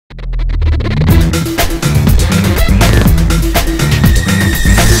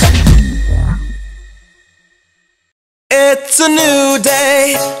It's a new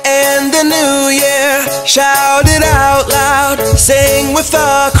day and a new year. Shout it out loud, sing with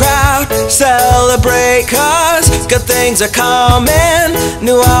the crowd. Celebrate 'cause good things are coming.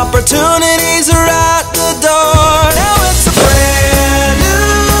 New opportunities are at the door. Now it's a brand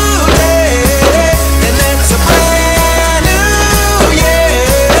new day, and it's a brand new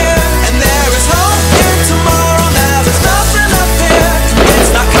year. And there is hope in tomorrow. Now there's nothing up here.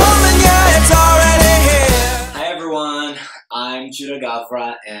 It's not coming yet, it's already here. Hi everyone, I'm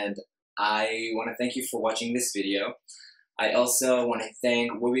Gavra and I want to thank you for watching this video. I also want to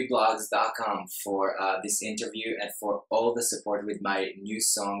thank wiwibloggs.com for this interview and for all the support with my new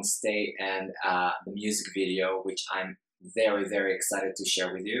song Stay and the music video, which I'm very excited to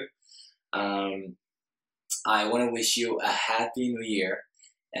share with you. I want to wish you a happy new year,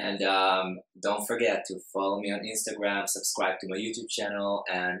 and don't forget to follow me on Instagram, subscribe to my YouTube channel,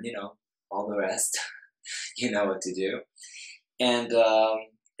 and you know, all the rest. You know what to do. And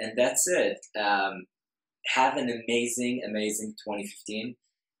that's it. Have an amazing 2015,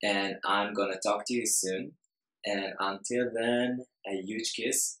 and I'm gonna talk to you soon. And until then, a huge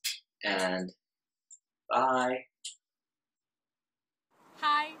kiss and bye.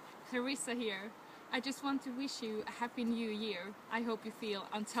 Hi, Clarissa here. I just want to wish you a happy new year. I hope you feel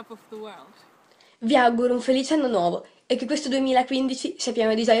on top of the world. Vi auguro un felice anno nuovo e che questo 2015 sia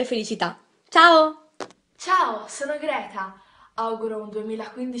pieno di gioia e felicità. Ciao! Ciao, sono Greta. Auguro un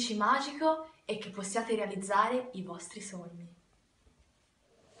 2015 magico e che possiate realizzare i vostri sogni.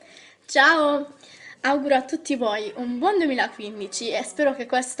 Ciao! Auguro a tutti voi un buon 2015 e spero che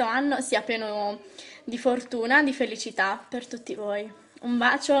questo anno sia pieno di fortuna, di felicità per tutti voi. Un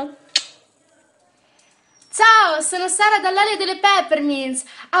bacio! Ciao, sono Sara dall'Alia delle Peppermints.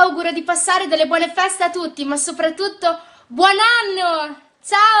 Auguro di passare delle buone feste a tutti, ma soprattutto buon anno!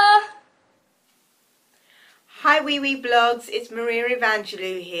 Ciao! Hi wiwibloggs, it's Maria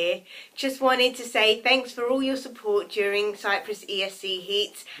Evangelou here. Just wanted to say thanks for all your support during Cyprus ESC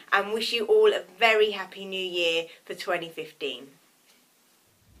heats and wish you all a very happy new year for 2015.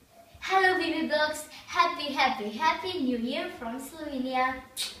 Hello wiwibloggs, happy new year from Slovenia.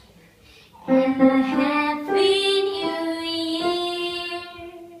 And a happy new year.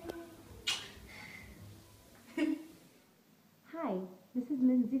 Hi, this is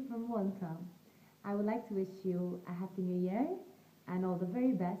Lyndsay from Malta. I would like to wish you a happy new year and all the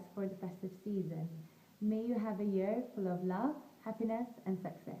very best for the festive season. May you have a year full of love, happiness and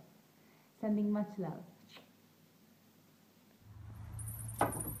success. Sending much love.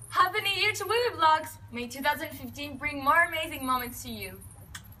 Happy New Year to wiwibloggs! May 2015 bring more amazing moments to you.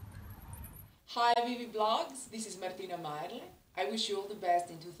 Hi wiwibloggs, this is Martina, Majerle. I wish you all the best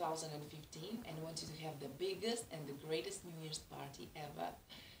in 2015 and want you to have the biggest and the greatest New Year's party ever.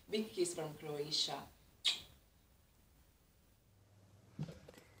 Big kiss from Croatia.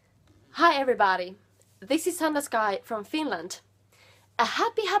 Hi everybody, this is Hanna Sky from Finland. A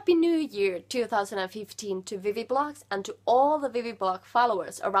happy new year 2015 to wiwibloggs and to all the wiwiblogg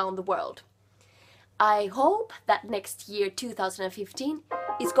followers around the world. I hope that next year 2015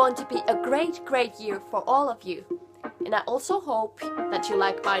 is going to be a great year for all of you. And I also hope that you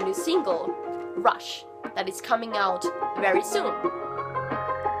like my new single, Rush, that is coming out very soon.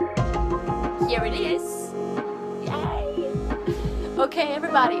 Here it is. Yay! Okay,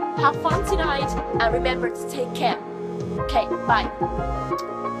 everybody, have fun tonight and remember to take care. Okay, bye.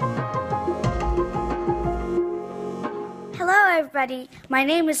 Hello, everybody. My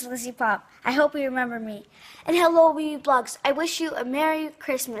name is Lizi Pop. I hope you remember me. And hello, wiwibloggs. I wish you a Merry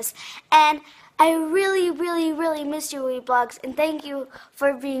Christmas. And I really miss you, wiwibloggs. And thank you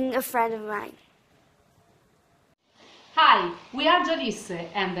for being a friend of mine. Hi, we are Jalisse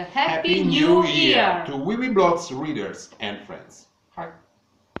and Happy New Year to wiwibloggs readers and friends. Hi.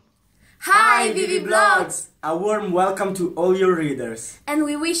 Hi wiwibloggs! A warm welcome to all your readers. And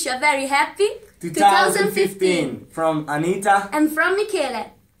we wish you a very happy 2015 from Anita and from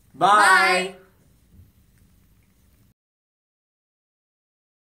Michele. Bye!